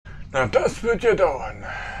Na, das wird ja dauern.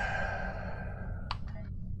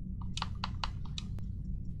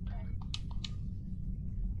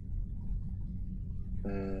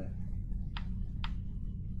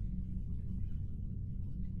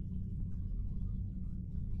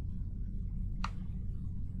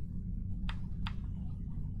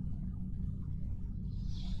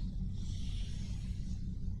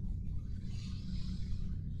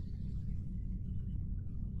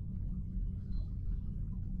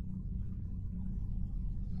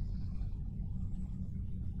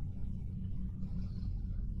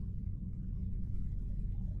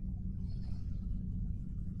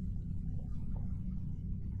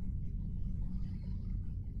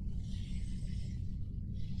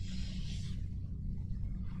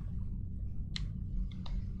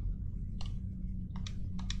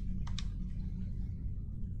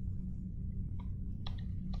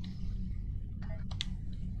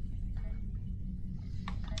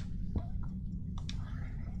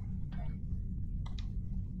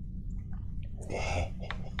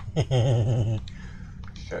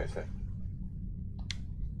 Scheiße.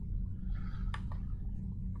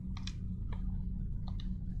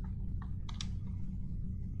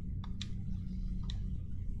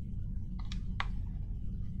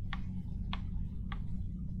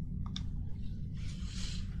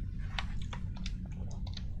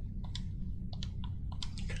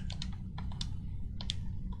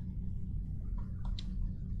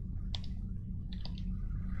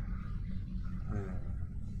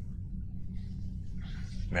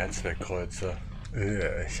 Mehrzweckkreuzer.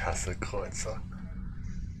 Ich hasse Kreuzer.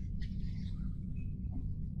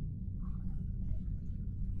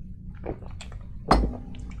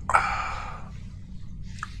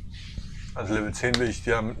 Also Level 10 will ich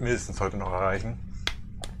ja mindestens heute noch erreichen.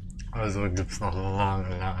 Also gibt es noch lange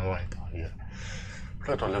weiter hier.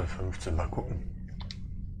 Vielleicht auch Level 15, mal gucken.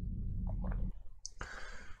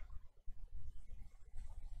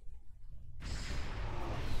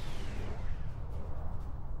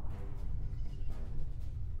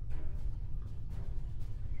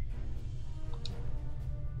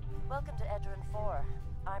 Welcome to Edrin 4.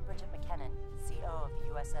 I'm Bridget McKinnon, CO of the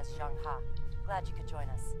USS Shanghai. Glad you could join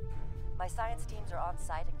us. My science teams are on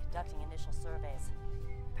site and conducting initial surveys.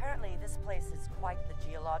 Apparently, this place is quite the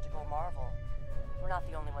geological marvel. We're not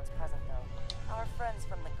the only ones present, though. Our friends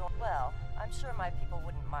from the well, I'm sure my people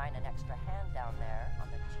wouldn't mind an extra hand down there on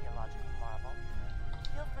the geological marvel.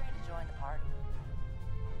 Feel free to join the party.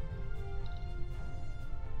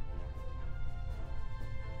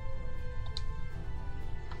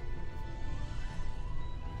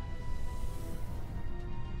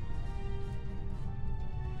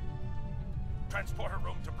 Transporter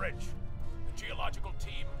room to bridge. The geological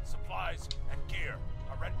team, supplies, and gear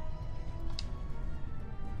are ready.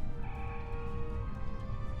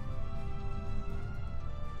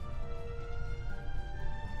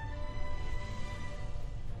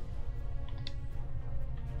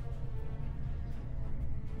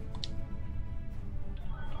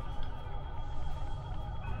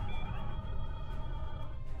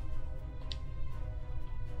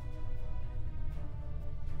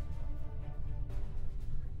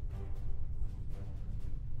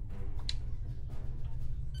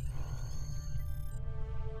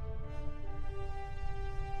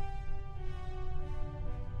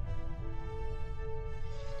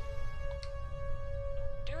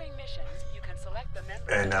 You can select the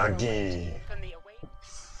member Energie. from the away.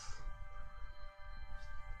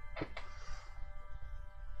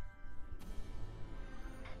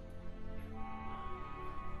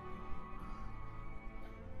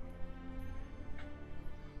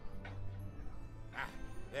 Ah,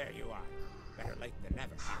 there you are. Better late than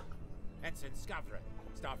never, huh? Ensign Skavron,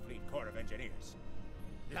 Starfleet Corps of Engineers.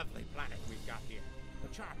 Lovely planet we've got here.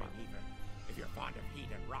 Charming even, if you're fond of heat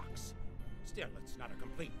and rocks. Still, it's not a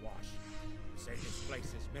complete wash. To say this place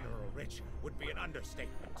is mineral rich would be an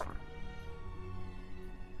understatement.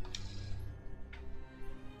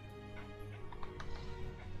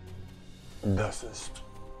 Das ist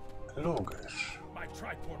logisch. My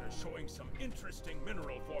triporter's showing some interesting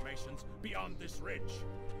mineral formations beyond this ridge.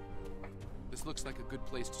 This looks like a good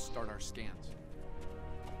place to start our scans.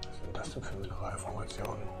 Was sind das denn für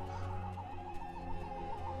Mineralformationen?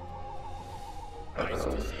 Nice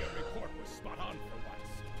to see a report was spot on for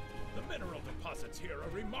once. The mineral deposits here are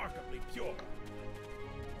remarkably pure.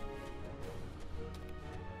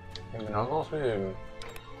 Sieht genauso aus wie eben.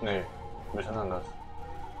 Nee, ein bisschen anders.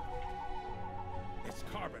 This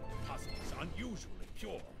carbon deposit is unusually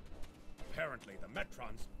pure. Apparently the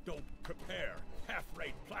Metrons don't prepare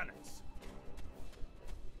half-rate planets.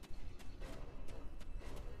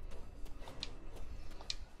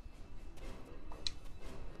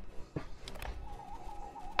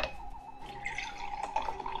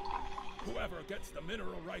 gets the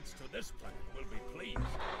mineral rights to this planet will be pleased.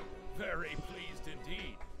 Very pleased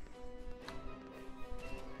indeed.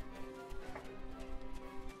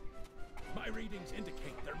 My readings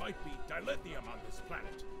indicate there might be dilithium on this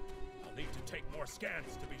planet. I'll need to take more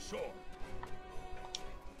scans to be sure.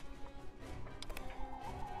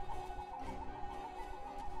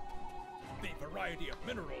 The variety of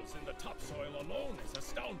minerals in the topsoil alone is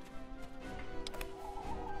astounding.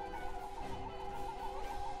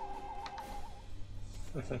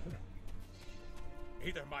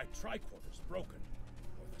 Either my tricorder's broken,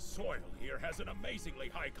 or the soil here has an amazingly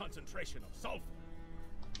high concentration of sulfur.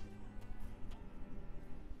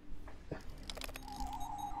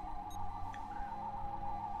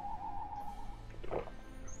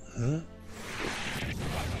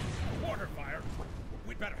 Water fire!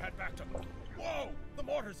 We'd better head back to... Whoa! The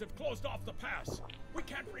mortars have closed off the pass. We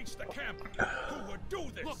can't reach the camp. Who would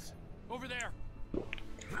do this? Look, over there.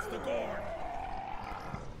 It's the Gorn.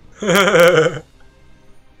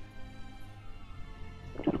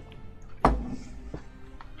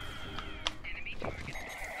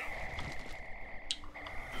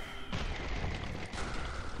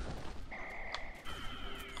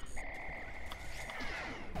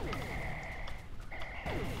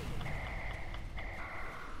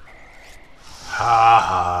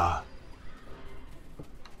 Haha.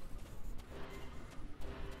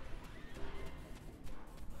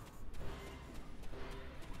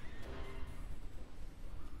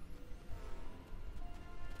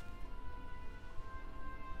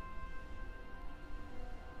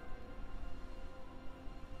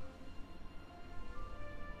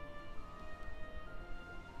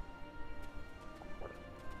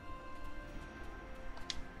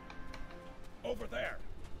 Over there.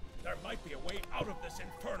 There might be a way out of this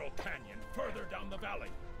infernal canyon further down the valley.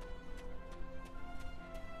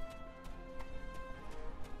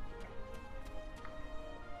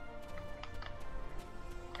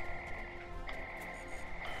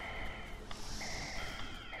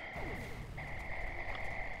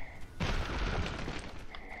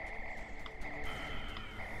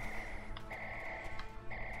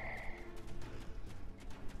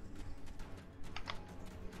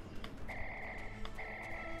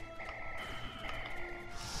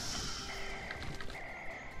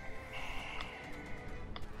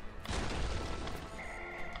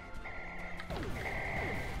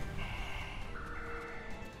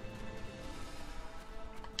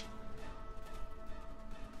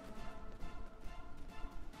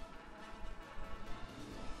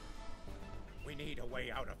 We need a way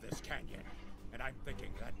out of this canyon, and I'm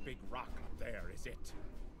thinking that big rock up there is it.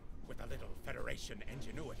 With a little Federation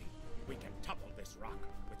ingenuity, we can topple this rock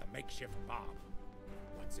with a makeshift bomb.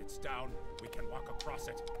 Once it's down, we can walk across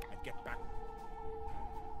it and get back.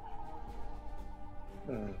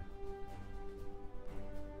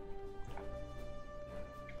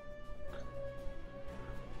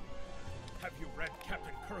 Have you read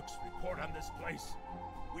Captain Kirk's report on this place?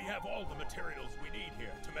 We have all the materials we need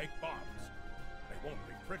here to make bombs. They won't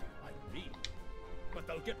be pretty like me, but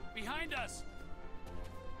they'll get Behind us!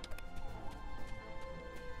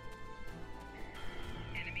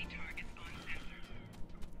 Enemy targets on sensor.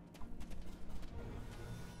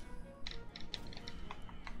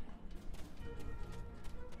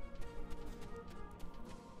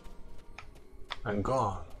 I'm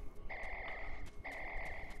gone.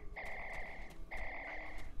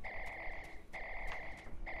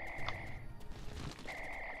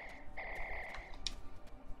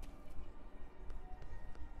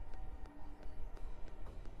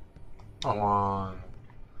 Oh Mann.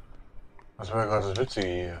 Was war gerade das Witzige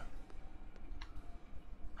hier?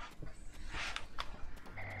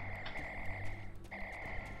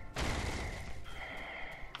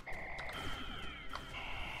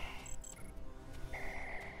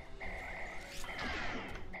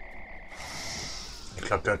 Ich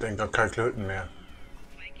glaube, der hat irgendwann kein Klöten mehr.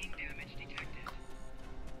 Flanking damage detected.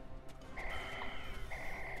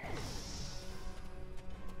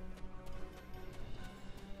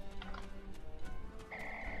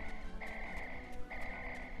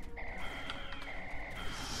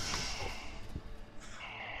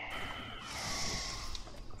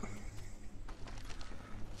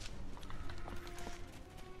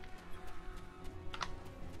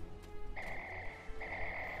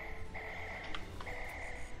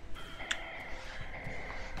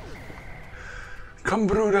 Komm,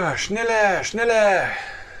 Bruder, schneller, schneller!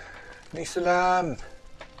 Nicht so lahm!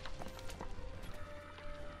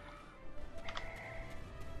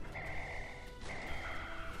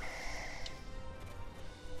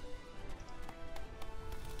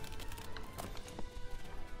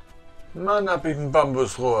 Mann, hab ich ein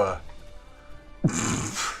Bambusrohr!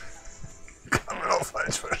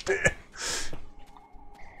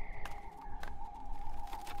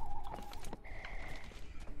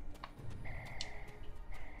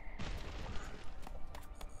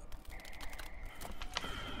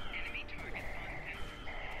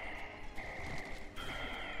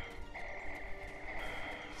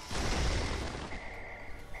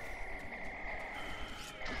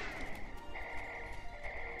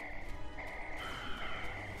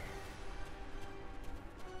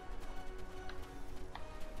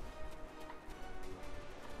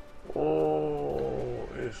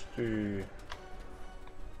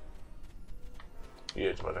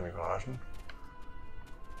 Jetzt wollt ihr mich verarschen.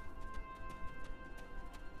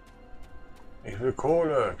 Ich will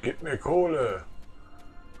Kohle, gib mir Kohle.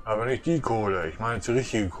 Aber nicht die Kohle, ich meine die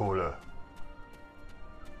richtige Kohle.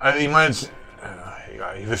 Also ich meine,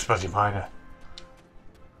 egal, ihr wisst, was ich meine.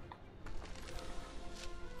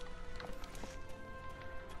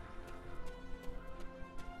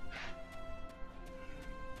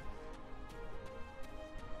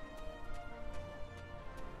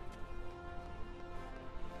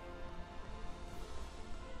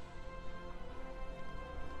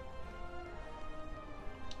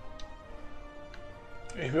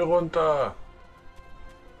 Ich will runter.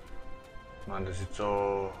 Mann, das sieht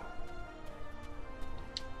so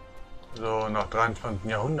nach 23.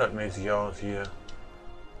 Jahrhundert mäßig aus hier.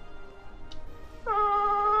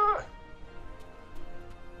 Ah.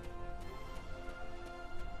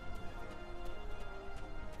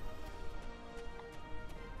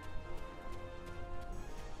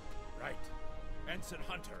 Right. Ensign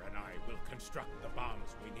Hunter and I will construct the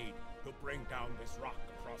bombs we need to bring down this rock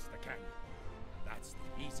across the canyon. That's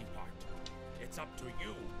the easy part. It's up to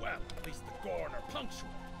you. Well, at least the Gorn are punctual.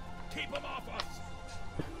 Keep them off us!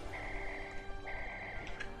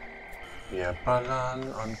 Wir ballern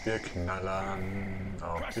und wir knallern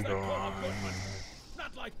auf Crush die that Dorn. wall, Goodman.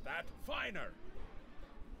 Not like that. Finer.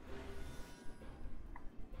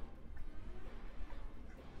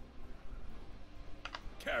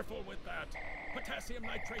 Careful with that. Potassium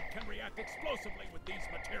nitrate can react explosively with these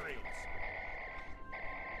materials.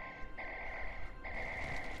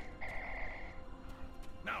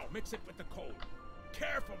 Now, mix it with the coal.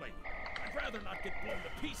 Carefully! I'd rather not get blown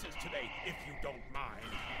to pieces today, if you don't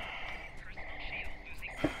mind. Personal shield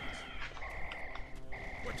losing power.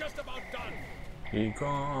 We're just about done. Die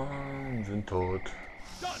Gorn sind tot.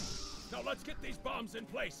 Done! Now let's get these bombs in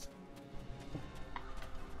place.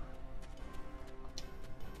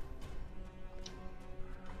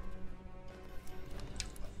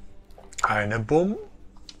 Eine Bumm.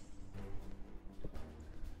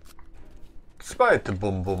 Zweite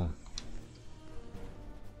Bum-Bum.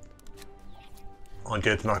 Und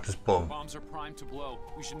jetzt macht es Bumm. Bombs are primed to blow.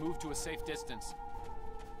 We should move to a safe distance.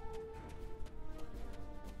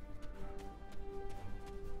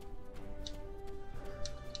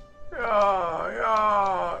 Ja,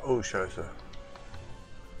 ja. Oh, Scheiße.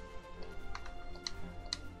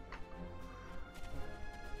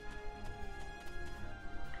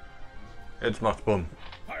 Jetzt macht's Bumm.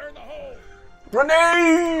 Fire in the hole!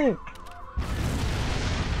 Grenade!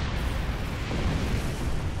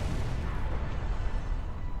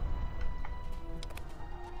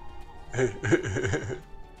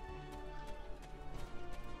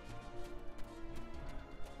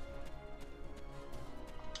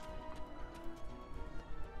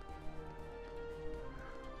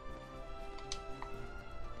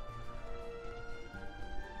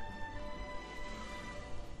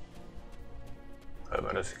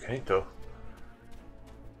 Aber das kenne ich doch.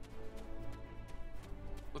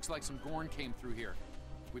 Looks like some Gorn came through here.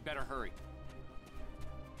 We better hurry.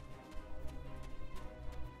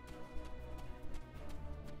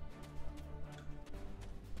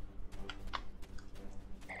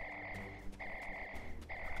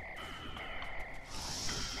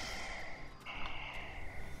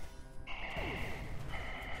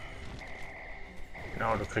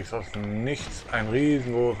 Genau, du kriegst aus dem Nichts einen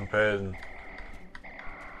riesengroßen Felsen.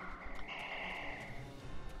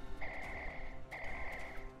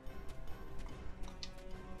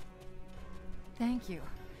 Thank you.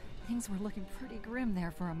 Things were looking pretty grim there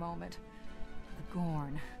for a moment. The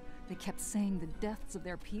Gorn. They kept saying the deaths of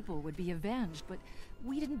their people would be avenged, but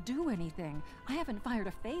we didn't do anything. I haven't fired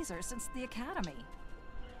a phaser since the academy.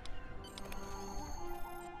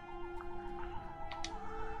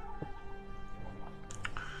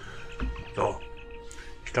 So.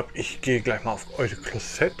 Ich glaube, ich gehe gleich mal auf eure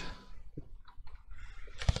Klosett.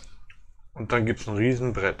 Und dann gibt es ein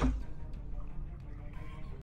Riesenbrett.